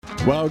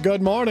Well,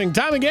 good morning.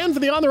 Time again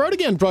for the On the Road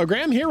Again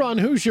program here on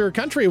Hoosier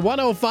Country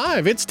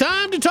 105. It's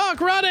time to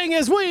talk running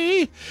as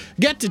we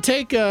get to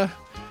take a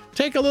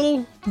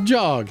little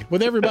jog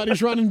with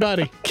everybody's running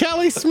buddy.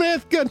 Kelly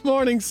Smith, good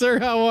morning, sir.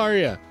 How are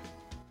you?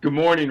 Good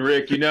morning,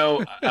 Rick. You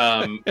know,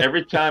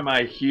 every time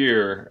I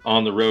hear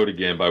On the Road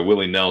Again by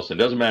Willie Nelson,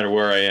 doesn't matter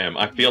where I am,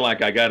 I feel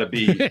like I got to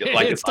be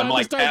like I'm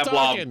like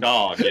Pavlov's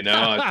dog, you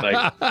know? It's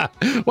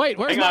like, wait,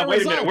 where's hang on,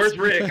 wait a minute, where's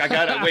Rick?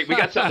 We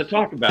got something to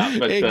talk about.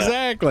 But,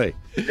 exactly.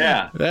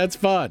 Yeah. That's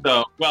fun.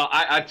 So, well,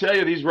 I tell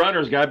you, these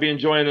runners got to be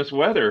enjoying this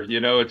weather. You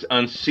know, it's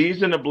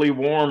unseasonably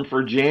warm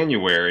for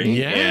January.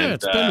 Yeah, and,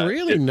 it's been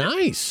really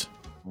nice.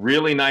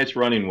 Really nice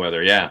running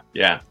weather. Yeah.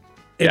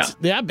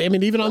 I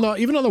mean, even on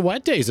the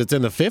wet days, it's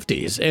in the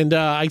 50s, and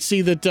I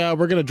see that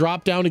we're going to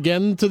drop down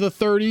again to the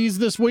 30s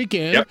this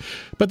weekend. Yep.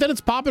 But then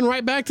it's popping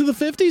right back to the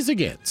 50s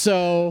again.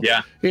 So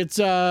yeah, it's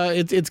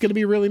going to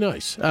be really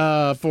nice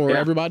for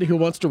everybody who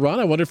wants to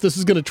run. I wonder if this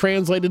is going to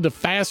translate into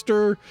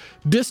faster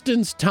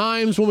distance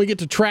times when we get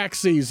to track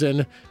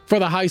season for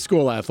the high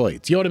school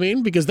athletes. You know what I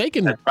mean? Because they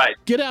can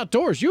get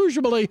outdoors.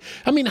 Usually,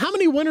 I mean, how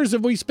many winters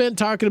have we spent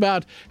talking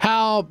about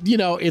how, you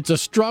know, it's a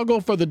struggle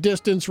for the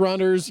distance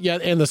runners,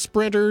 and the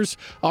sprinters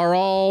are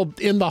all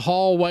in the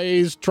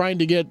hallways trying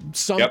to get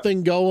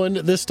something going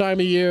this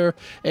time of year.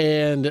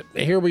 And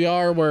here we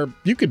are where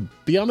you could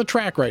be on the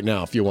track right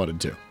now if you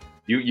wanted to.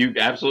 You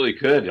absolutely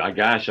could.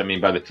 Gosh, I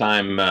mean, by the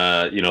time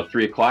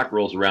 3:00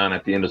 rolls around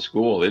at the end of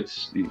school,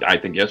 I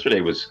think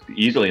yesterday was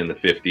easily in the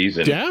 50s,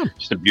 and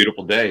just a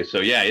beautiful day.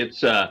 So yeah,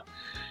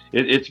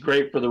 it's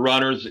great for the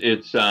runners.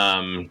 It's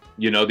the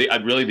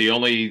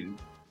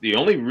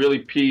only really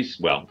piece.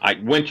 Well,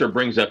 winter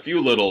brings a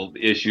few little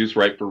issues,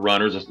 right, for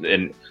runners,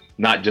 and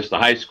not just the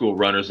high school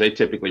runners. They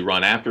typically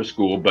run after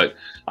school, but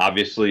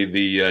obviously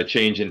the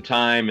change in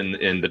time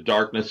and the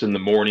darkness in the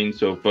morning.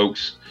 So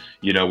folks,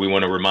 you know, we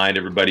want to remind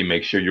everybody,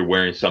 make sure you're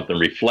wearing something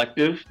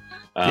reflective.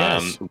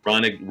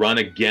 Run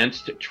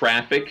against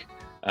traffic.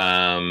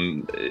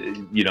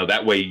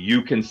 That way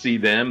you can see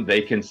them,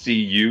 they can see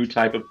you,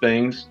 type of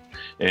things.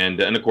 And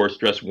of course,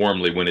 dress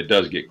warmly when it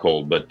does get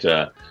cold. But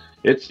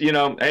it's,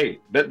 hey,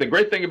 the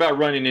great thing about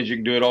running is you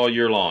can do it all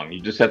year long.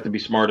 You just have to be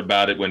smart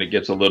about it when it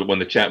gets when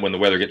the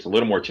weather gets a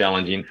little more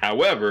challenging.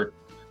 However,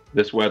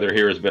 this weather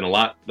here has been a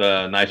lot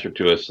nicer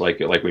to us, like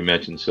we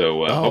mentioned.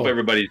 So hope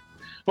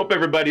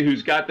everybody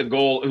who's got the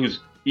goal,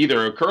 who's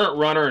either a current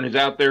runner and is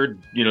out there,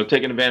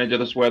 taking advantage of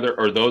this weather,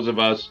 or those of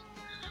us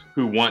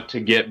who want to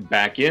get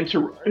back into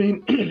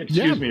running,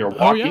 or walking.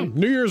 Oh, yeah.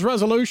 New Year's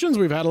resolutions.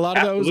 We've had a lot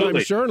of those, I'm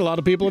sure, and a lot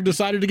of people have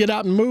decided to get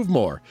out and move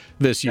more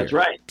this year. That's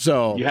right.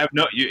 So you have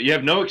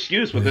no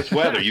excuse with this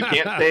weather. You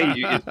can't say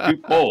it's too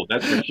cold.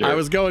 That's for sure. I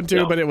was going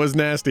to, but it was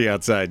nasty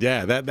outside.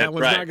 Yeah, that one's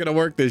not going to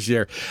work this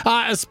year.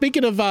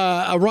 Speaking of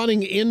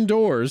running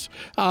indoors,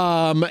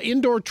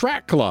 Indoor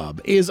Track Club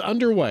is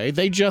underway.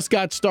 They just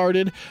got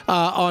started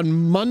on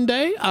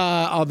Monday,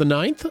 on the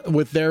 9th,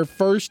 with their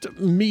first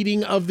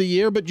meeting of the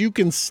year, but you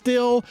can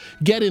still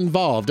get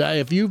involved.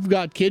 If you've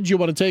got kids you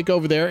want to take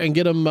over there and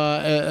get them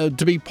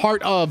to be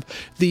part of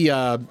the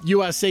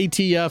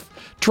USATF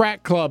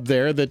track club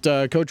there that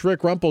Coach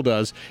Rick Rumpel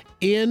does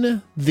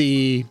in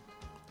the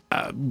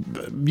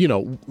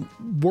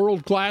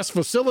world-class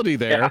facility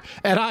there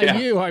at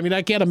IU. I mean,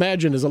 I can't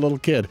imagine as a little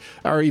kid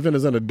or even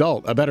as an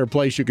adult a better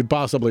place you could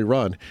possibly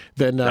run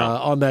than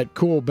on that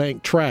cool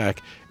bank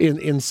track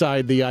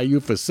inside the IU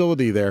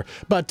facility there.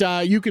 But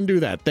you can do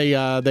that. They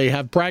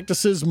have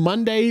practices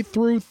Monday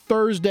through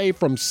Thursday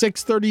from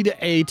 6:30 to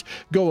 8.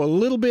 Go a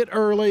little bit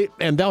early,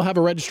 and they'll have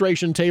a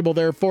registration table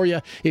there for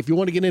you. If you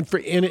want to get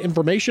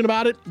information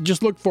about it,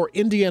 just look for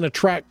Indiana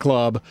Track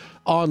Club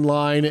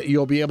online.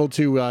 You'll be able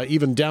to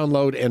even download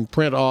and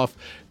print off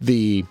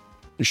the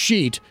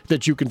sheet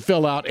that you can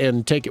fill out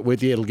and take it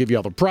with you. It'll give you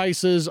all the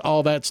prices,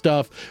 all that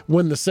stuff,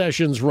 when the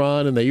sessions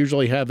run, and they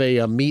usually have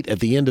a meet at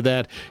the end of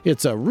that.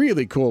 It's a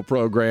really cool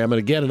program. And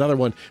again, another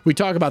one, we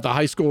talk about the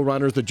high school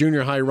runners, the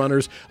junior high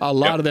runners. A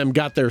lot of them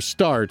got their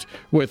start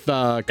with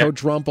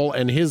Coach Rumpel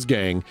and his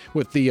gang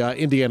with the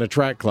Indiana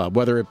Track Club,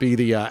 whether it be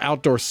the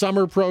outdoor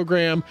summer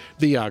program,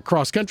 the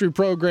cross-country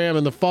program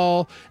in the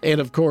fall, and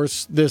of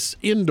course this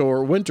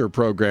indoor winter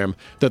program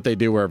that they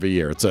do every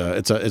year. It's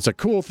a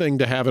cool thing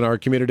to have in our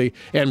community.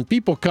 And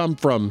people come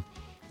from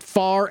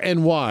far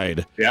and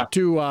wide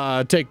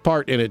to take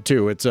part in it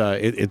too. It's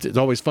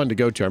always fun to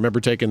go to. I remember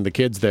taking the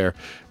kids there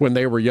when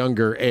they were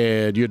younger,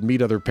 and you'd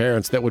meet other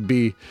parents that would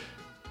be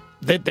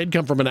they'd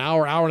come from an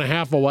hour and a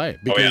half away,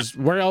 because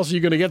where else are you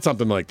going to get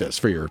something like this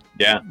for your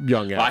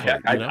young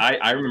athlete?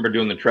 I remember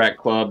doing the track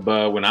club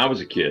when I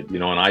was a kid,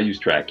 and I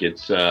used track.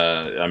 It's,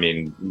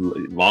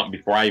 long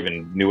before I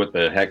even knew what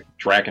the heck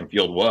track and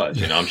field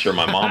was. I'm sure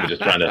my mom was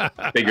just trying to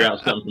figure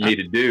out something for me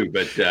to do.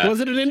 But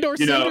was it an indoor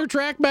center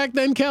track back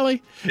then,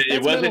 Kelly?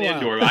 It wasn't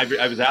indoor.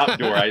 I was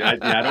outdoor.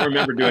 I don't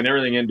remember doing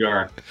everything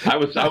indoor. I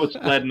was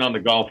sledding on the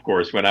golf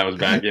course when I was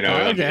back, in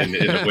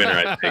the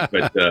winter, I think.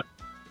 But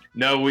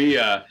No, we,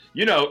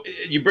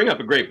 you bring up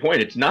a great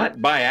point. It's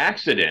not by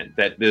accident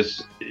that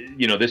this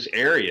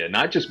area,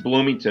 not just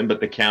Bloomington, but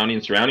the county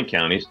and surrounding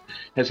counties,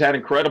 has had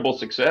incredible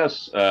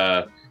success.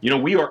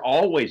 We are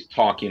always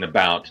talking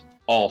about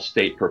all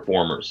state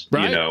performers,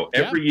 right.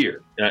 Every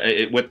year,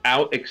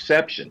 without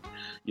exception.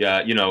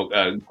 Yeah,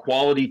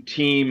 quality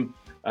team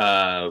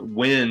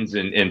wins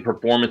and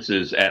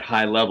performances at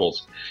high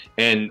levels.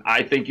 And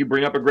I think you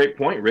bring up a great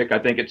point, Rick. I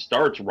think it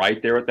starts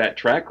right there at that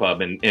track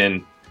club.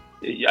 And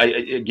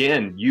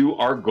again, you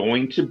are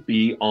going to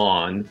be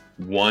on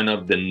one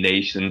of the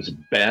nation's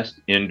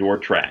best indoor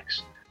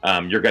tracks.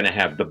 You're going to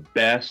have the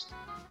best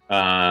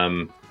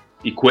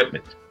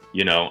equipment.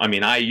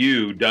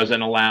 IU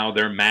doesn't allow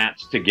their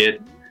mats to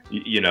get,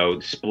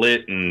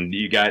 split, and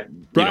you got,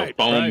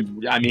 foam.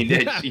 Right. I mean,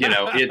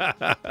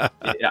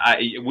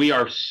 we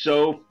are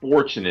so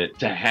fortunate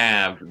to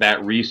have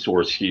that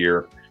resource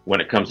here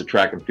when it comes to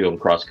track and field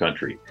and cross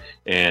country.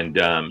 And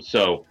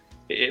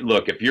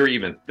look, if you're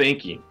even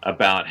thinking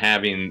about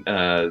having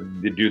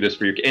to do this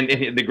for your and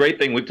the great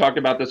thing, we've talked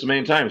about this a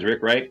million times,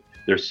 Rick, right?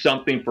 There's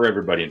something for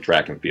everybody in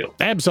track and field.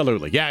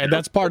 Absolutely. Yeah, and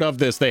that's part of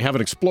this. They have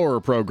an Explorer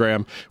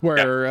program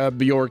where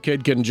your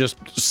kid can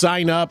just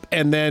sign up,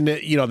 and then,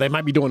 they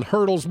might be doing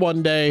hurdles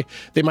one day.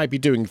 They might be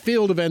doing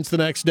field events the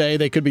next day.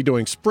 They could be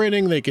doing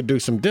sprinting. They could do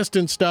some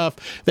distance stuff.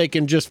 They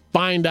can just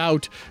find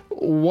out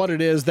what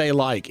it is they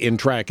like in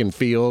track and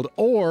field.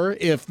 Or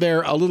if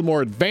they're a little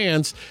more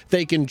advanced,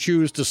 they can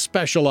choose to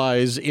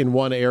specialize in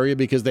one area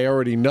because they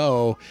already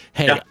know,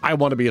 hey, I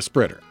want to be a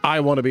sprinter.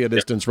 I want to be a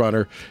distance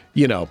runner.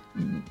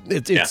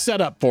 It's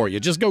set up for you.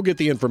 Just go get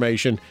the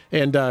information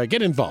and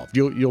get involved.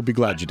 You'll be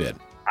glad you did.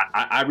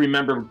 I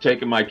remember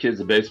taking my kids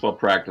to baseball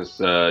practice,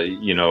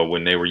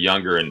 when they were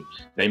younger, and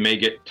they may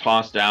get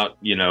tossed out.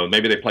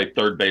 Maybe they play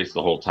third base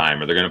the whole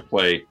time, or they're going to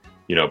play,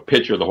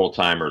 pitcher the whole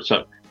time, or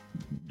something.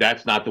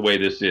 That's not the way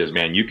this is,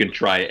 man. You can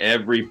try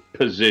every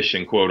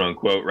position, quote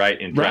unquote, right,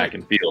 in track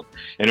and field.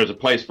 And there's a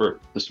place for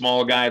the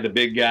small guy, the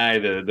big guy,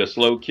 the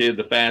slow kid,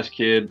 the fast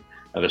kid,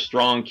 the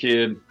strong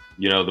kid.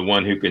 The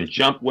one who can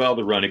jump well,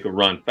 the one who can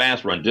run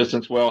fast, run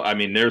distance well. I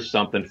mean, there's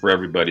something for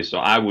everybody. So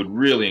I would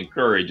really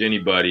encourage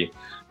anybody,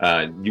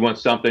 you want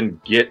something,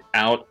 get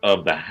out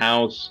of the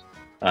house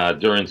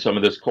during some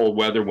of this cold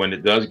weather. When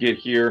it does get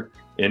here,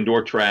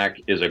 indoor track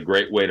is a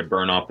great way to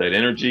burn off that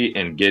energy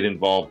and get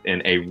involved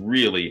in a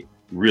really,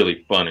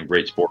 really fun and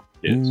great sport.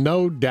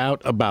 No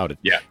doubt about it.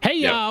 Yeah.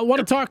 Hey, I want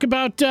to talk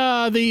about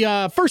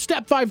the First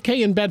Step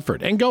 5K in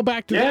Bedford and go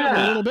back to that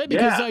a little bit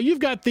because you've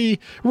got the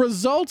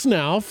results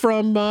now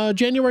from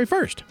January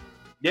 1st.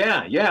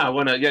 Yeah.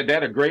 They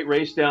had a great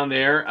race down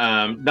there.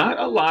 Not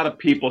a lot of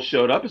people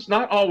showed up. It's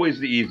not always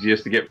the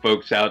easiest to get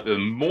folks out the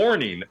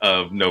morning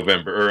of New Year's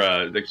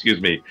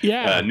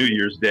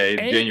Day,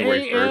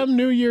 January 1st.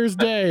 New Year's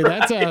Day.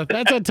 That's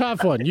a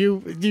tough one.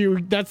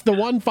 That's the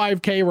one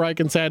 5K where I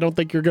can say I don't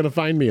think you're going to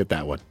find me at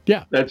that one.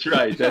 Yeah. That's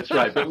right.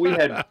 But we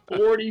had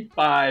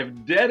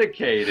 45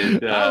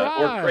 dedicated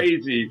or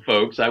crazy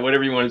folks,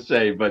 whatever you want to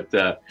say.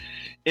 But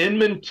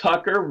Inman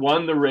Tucker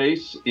won the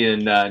race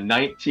in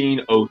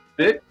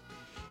 1906.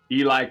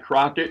 Eli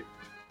Crockett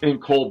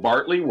and Cole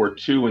Bartley were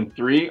 2 and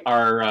 3.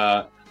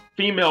 Our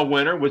female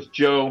winner was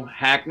Jo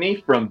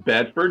Hackney from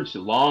Bedford. She's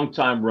a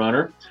longtime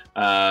runner,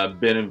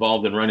 been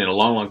involved in running a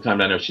long time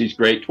down there. She's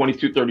great.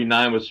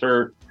 22:39 was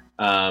her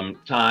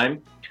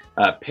time.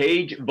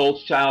 Paige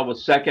Voltschild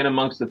was second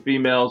amongst the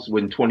females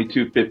with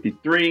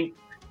 22:53.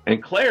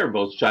 And Claire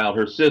Voltschild,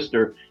 her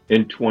sister,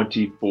 in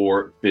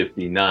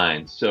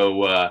 24:59.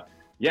 So,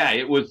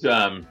 it was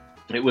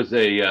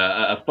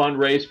a fun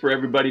race for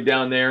everybody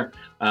down there.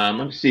 Let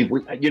me see.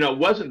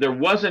 There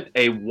wasn't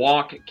a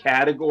walk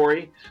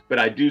category, but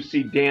I do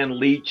see Dan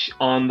Leach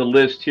on the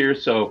list here.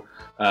 So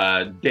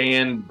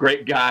Dan,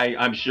 great guy.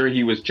 I'm sure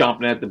he was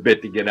chomping at the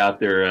bit to get out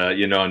there,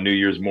 on New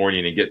Year's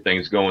morning and get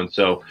things going.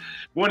 So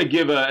I want to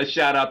give a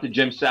shout out to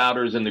Jim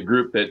Souders and the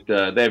group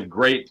that they have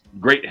great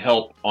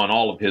help on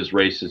all of his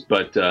races.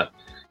 But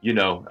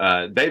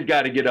they've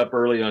got to get up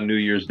early on New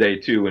Year's Day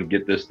too and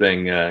get this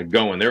thing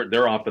going.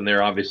 They're often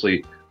there,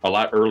 obviously, a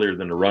lot earlier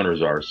than the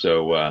runners are.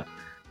 So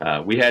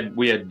we had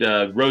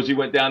Rosie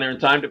went down there and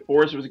timed it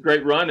for us. It was a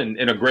great run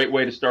and a great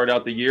way to start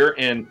out the year.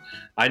 And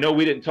I know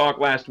we didn't talk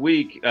last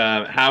week.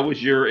 How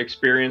was your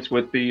experience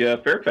with the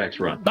Fairfax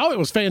run? Oh, it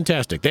was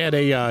fantastic. They had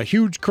a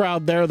huge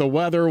crowd there. The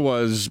weather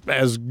was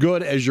as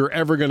good as you're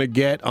ever going to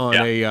get on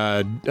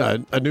a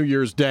New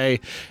Year's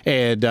Day,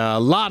 and a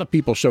lot of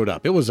people showed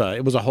up. It was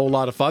a whole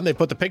lot of fun. They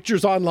put the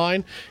pictures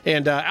online,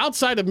 and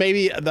outside of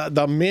maybe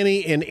the Mini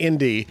in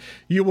Indy,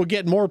 you will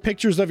get more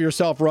pictures of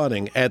yourself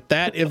running at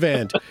that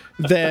event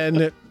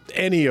than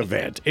any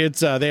event.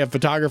 It's they have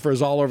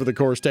photographers all over the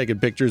course taking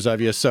pictures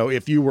of you. So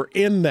if you were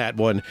in that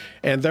one,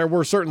 and there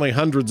were certainly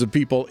hundreds of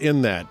people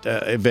in that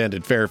event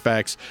at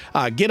Fairfax,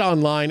 get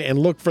online and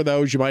look for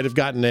those. You might have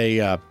gotten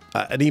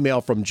an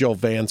email from Jill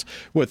Vance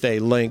with a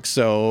link.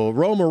 So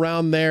roam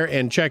around there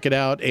and check it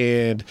out,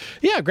 and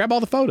grab all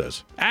the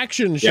photos.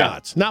 Action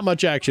shots. Not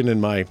much action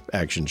in my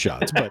action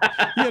shots, but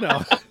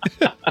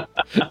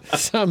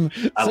some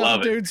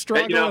dude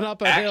struggling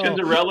up a hill. Action's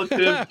a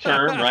relative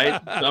term,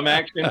 right? Some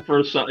action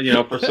for some,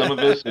 for some of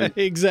us.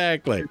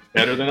 Exactly.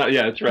 Better than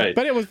yeah, that's right.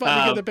 But it was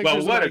fun to get the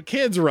pictures of my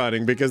kids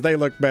running because they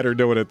look better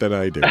doing it than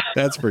I do.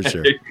 That's for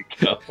sure. There you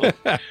go.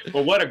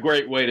 Well, what a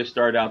great way to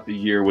start out the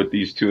year with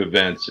these two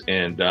events,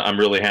 and I'm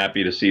really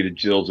happy to see the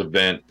Jill's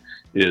event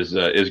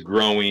is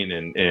growing,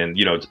 and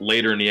it's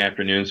later in the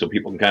afternoon, so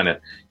people can kind of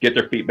get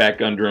their feet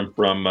back under them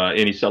from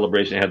any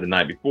celebration they had the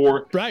night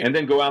before, right? And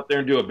then go out there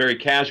and do a very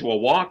casual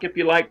walk if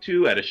you like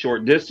to at a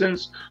short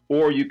distance,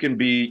 or you can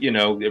be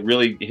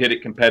really hit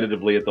it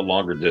competitively at the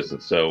longer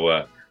distance.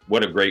 So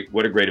what a great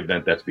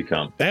event that's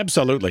become.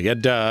 Absolutely.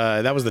 And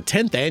that was the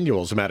 10th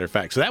annual, as a matter of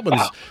fact. So that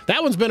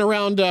one's been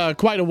around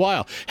quite a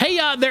while. Hey,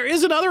 there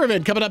is another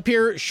event coming up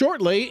here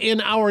shortly in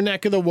our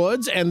neck of the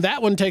woods, and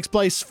that one takes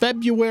place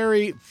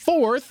February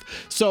 4th.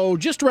 So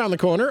just around the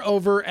corner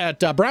over at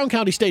Brown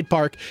County State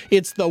Park.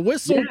 It's the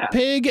Whistle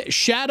Pig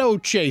Shadow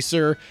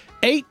Chaser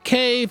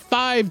 8K,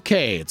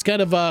 5K. It's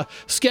kind of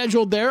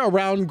scheduled there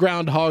around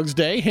Groundhog's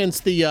Day, hence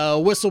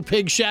the Whistle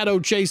Pig Shadow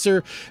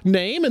Chaser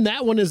name. And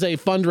that one is a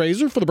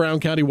fundraiser for the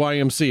Brown County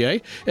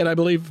YMCA. And I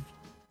believe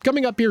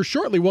coming up here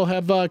shortly, we'll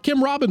have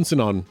Kim Robinson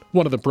on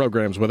one of the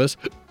programs with us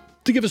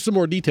to give us some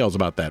more details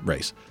about that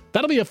race.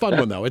 That'll be a fun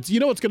one, though. It's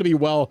going to be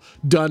well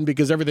done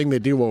because everything they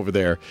do over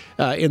there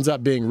ends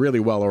up being really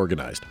well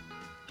organized.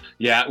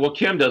 Yeah, well,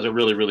 Kim does a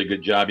really, really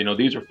good job.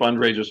 These are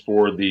fundraisers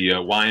for the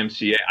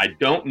YMCA. I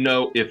don't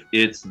know if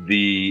it's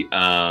the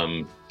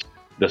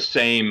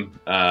same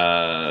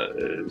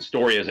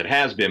story as it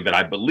has been, but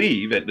I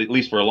believe, at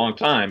least for a long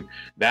time,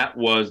 that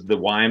was the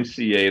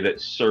YMCA that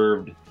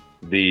served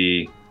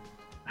the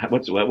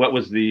what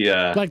was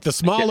the like the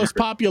smallest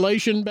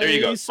population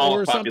base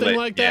or something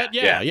like that.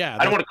 Yeah.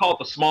 I don't want to call it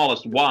the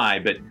smallest Y,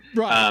 but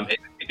right.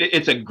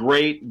 It's a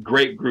great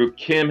group.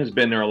 Kim has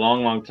been there a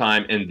long, long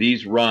time, and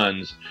these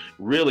runs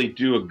really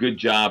do a good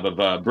job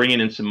of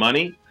bringing in some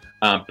money,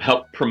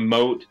 help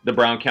promote the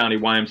Brown County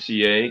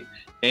YMCA,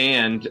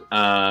 and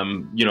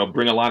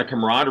bring a lot of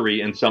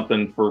camaraderie and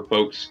something for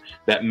folks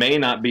that may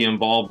not be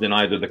involved in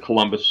either the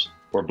Columbus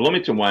or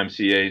Bloomington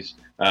YMCA's.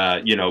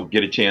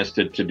 Get a chance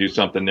to do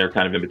something there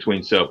kind of in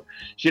between. So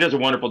she does a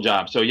wonderful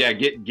job. So yeah,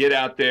 get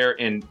out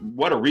there, and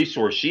what a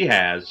resource she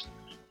has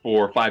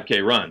for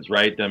 5K runs,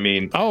 right? I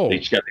mean,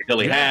 she's got the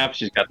Hilly Half,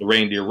 she's got the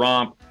Reindeer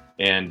Romp,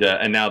 and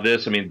now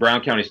this. I mean,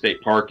 Brown County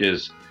State Park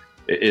is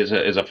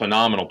a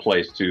phenomenal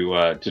place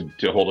to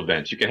hold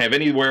events. You can have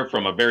anywhere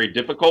from a very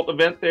difficult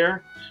event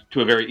there to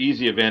a very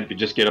easy event if you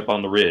just get up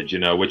on the ridge,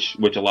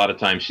 which a lot of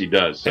times she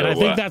does. So, and I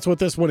think that's what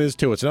this one is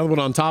too. It's another one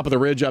on top of the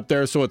ridge up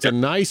there, so it's a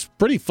nice,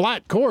 pretty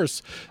flat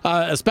course,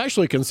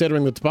 especially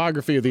considering the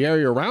topography of the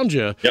area around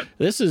you. Yep.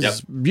 This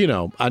is,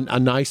 a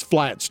nice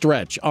flat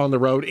stretch on the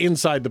road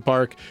inside the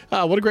park.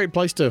 What a great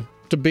place to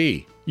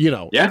be.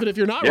 Even if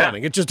you're not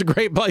running, it's just a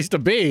great place to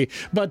be,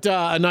 but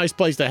a nice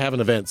place to have an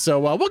event. So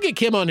we'll get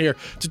Kim on here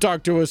to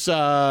talk to us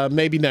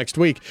maybe next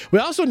week. We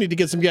also need to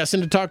get some guests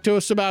in to talk to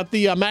us about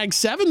the Mag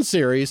 7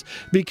 series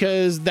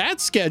because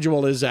that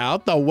schedule is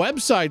out. The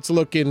website's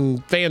looking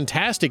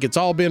fantastic. It's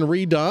all been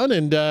redone,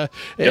 and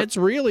it's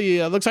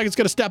really looks like it's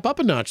going to step up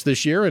a notch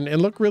this year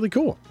and look really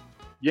cool.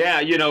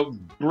 Yeah,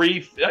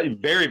 brief,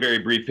 very, very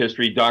brief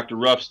history. Dr.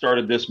 Ruff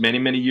started this many,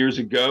 many years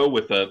ago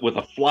with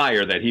a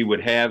flyer that he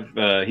would have,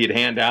 he'd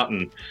hand out,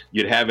 and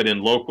you'd have it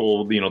in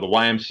local, the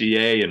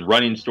YMCA and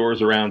running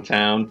stores around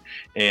town.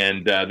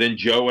 And then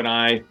Joe and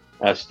I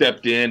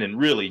stepped in, and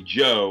really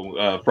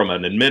Joe, from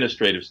an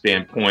administrative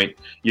standpoint,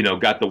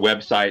 got the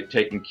website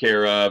taken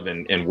care of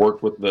and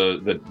worked with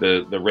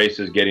the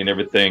races, getting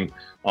everything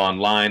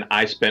online.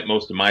 I spent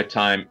most of my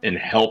time in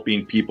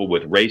helping people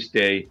with race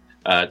day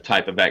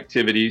type of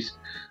activities.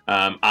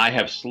 I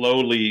have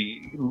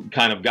slowly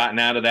kind of gotten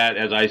out of that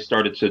as I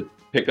started to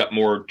pick up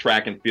more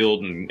track and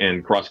field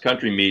and cross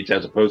country meets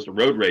as opposed to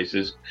road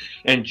races.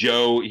 And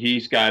Joe,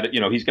 he's got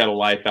a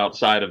life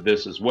outside of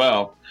this as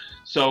well.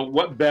 So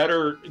what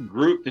better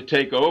group to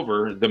take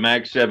over the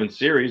Mag 7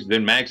 series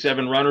than Mag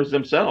 7 runners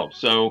themselves?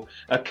 So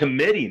a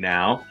committee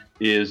now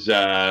has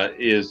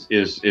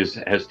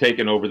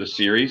taken over the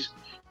series,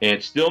 and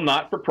it's still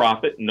not for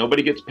profit.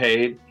 Nobody gets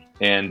paid.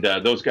 And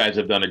those guys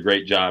have done a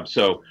great job.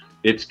 So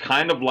it's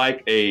kind of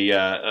like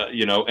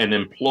an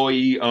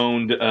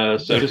employee-owned,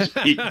 so to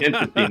speak,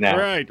 entity now.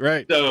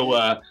 Right.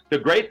 So the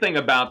great thing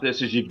about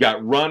this is you've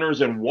got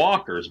runners and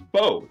walkers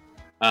both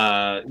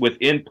with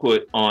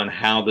input on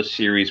how the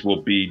series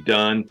will be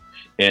done.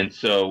 And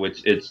so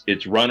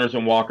it's runners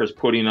and walkers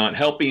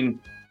helping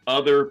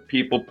other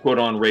people put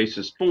on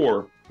races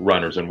for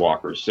runners and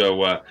walkers.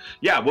 So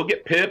we'll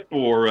get Pip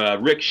or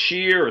Rick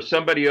Shear or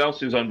somebody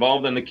else who's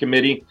involved in the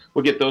committee.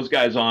 We'll get those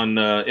guys on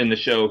in the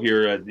show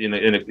here in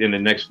the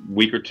next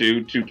week or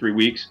 2-3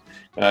 weeks.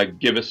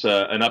 Give us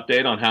an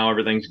update on how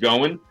everything's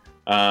going.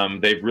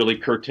 They've really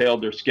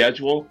curtailed their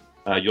schedule.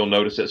 You'll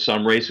notice that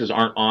some races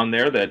aren't on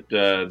there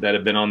that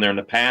have been on there in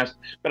the past,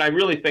 but I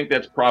really think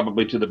that's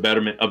probably to the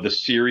betterment of the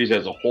series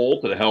as a whole,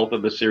 to the health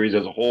of the series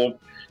as a whole.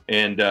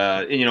 And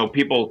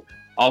people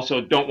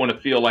also don't want to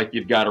feel like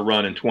you've got to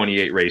run in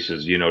 28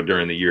 races,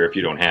 during the year if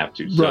you don't have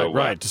to. So,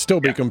 right. To still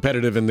be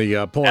competitive in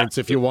the points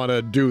if you want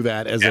to do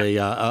that as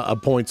a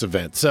points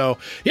event. So,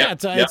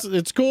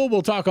 it's cool.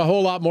 We'll talk a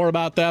whole lot more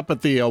about that.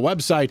 But the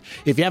website,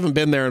 if you haven't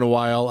been there in a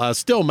while,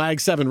 still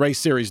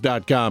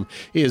mag7raceseries.com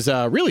is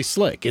really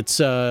slick. It's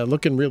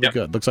looking really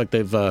good. Looks like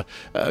they've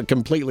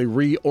completely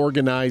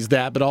reorganized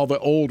that, but all the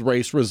old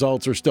race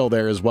results are still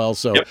there as well.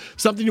 So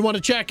something you want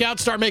to check out,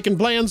 start making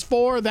plans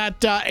for.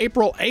 That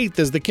April 8th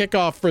is the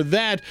kickoff for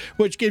that,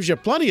 which gives you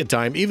plenty of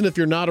time. Even if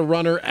you're not a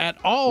runner at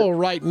all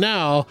right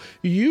now,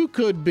 you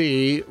could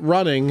be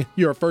running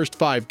your first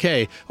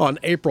 5K on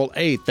April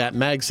 8th, that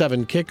Mag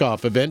 7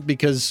 kickoff event,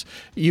 because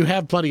you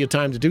have plenty of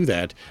time to do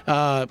that.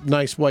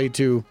 Nice way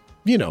to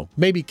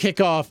maybe kick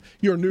off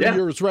your New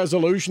Year's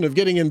resolution of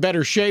getting in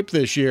better shape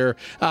this year.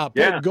 Put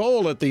a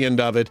goal at the end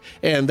of it,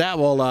 and that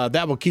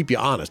will keep you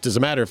honest. As a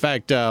matter of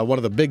fact, one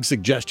of the big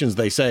suggestions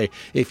they say,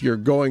 if you're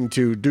going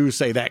to do,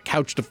 say, that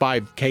Couch to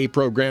 5K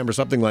program or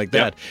something like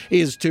that,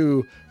 is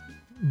to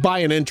buy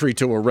an entry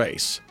to a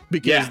race.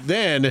 Because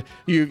then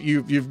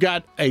you've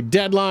got a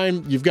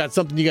deadline, you've got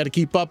something you got to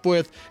keep up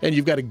with, and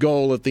you've got a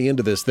goal at the end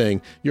of this thing,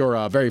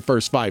 your very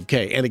first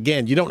 5K. And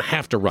again, you don't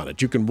have to run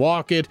it. You can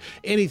walk it,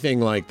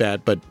 anything like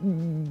that, but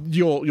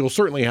you'll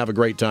certainly have a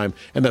great time,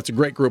 and that's a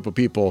great group of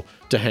people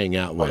to hang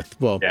out with.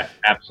 Well, yeah,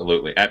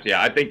 absolutely.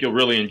 Yeah, I think you'll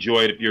really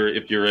enjoy it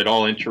if you're at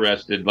all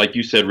interested. Like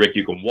you said, Rick,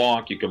 you can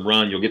walk, you can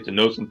run, you'll get to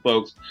know some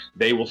folks.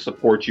 They will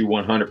support you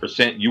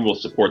 100%. You will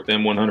support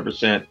them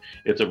 100%.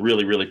 It's a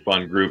really, really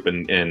fun group,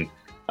 and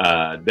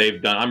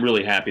I'm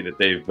really happy that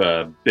they've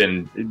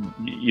been,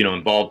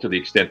 involved to the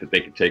extent that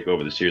they can take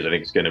over the series. I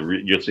think it's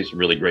you'll see some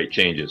really great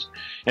changes.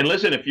 And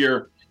listen, if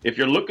you're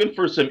looking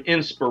for some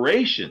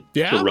inspiration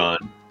to run,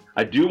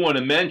 I do want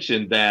to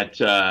mention that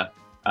the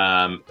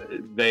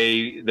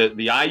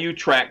IU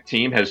track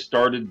team has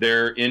started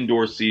their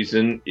indoor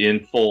season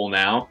in full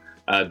now.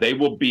 They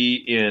will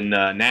be in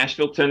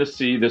Nashville,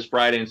 Tennessee this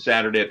Friday and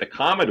Saturday at the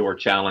Commodore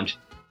Challenge,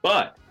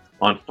 but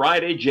on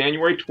Friday,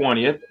 January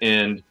 20th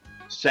and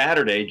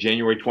Saturday,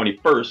 January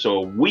 21st, so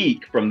a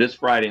week from this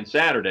Friday and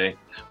Saturday,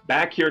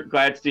 back here at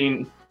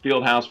Gladstein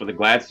Fieldhouse for the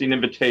Gladstein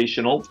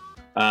Invitational.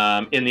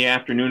 In the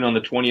afternoon on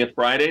the 20th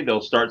Friday,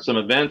 they'll start some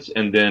events,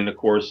 and then, of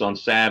course, on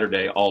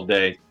Saturday all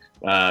day,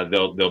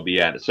 they'll be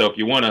at it. So if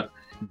you want to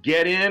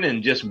get in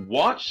and just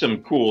watch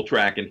some cool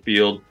track and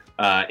field,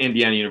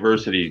 Indiana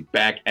University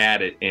back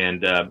at it,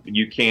 and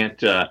you can't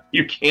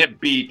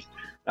beat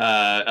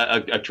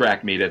a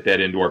track meet at that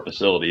indoor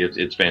facility.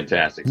 It's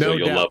fantastic. So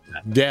you'll love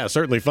that. Yeah,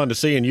 certainly fun to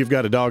see, and you've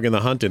got a dog in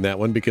the hunt in that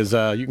one because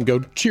you can go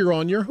cheer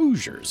on your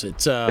Hoosiers.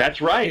 That's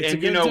right, and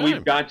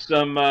we've got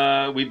some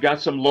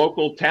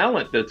local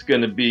talent that's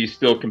going to be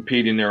still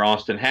competing there.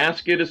 Austin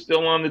Haskett is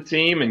still on the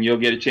team, and you'll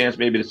get a chance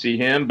maybe to see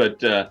him,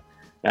 but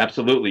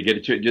absolutely get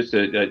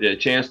a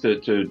chance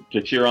to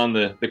cheer on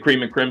the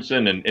Cream and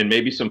Crimson and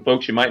maybe some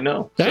folks you might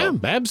know. Yeah,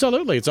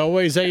 absolutely. It's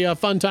always a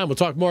fun time. We'll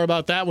talk more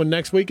about that one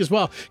next week as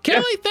well.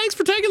 Kelly, thanks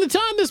for taking the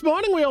time this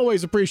morning. We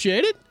always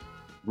appreciate it.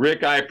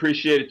 Rick, I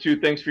appreciate it too.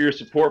 Thanks for your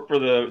support for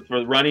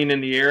running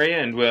in the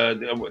area, and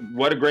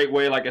what a great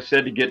way, like I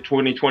said, to get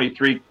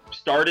 2023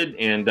 started,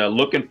 and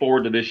looking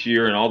forward to this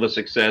year and all the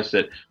success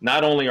that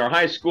not only our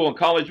high school and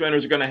college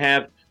runners are going to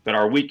have, but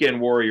our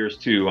weekend warriors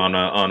too on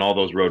all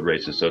those road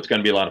races. So it's going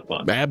to be a lot of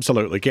fun.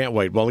 Absolutely, can't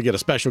wait. Well, we'll get a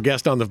special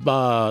guest on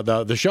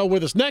the show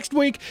with us next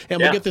week, and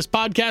we'll get this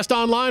podcast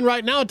online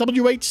right now at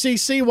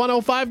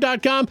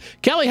WHCC105.com.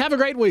 Kelly, have a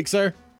great week, sir.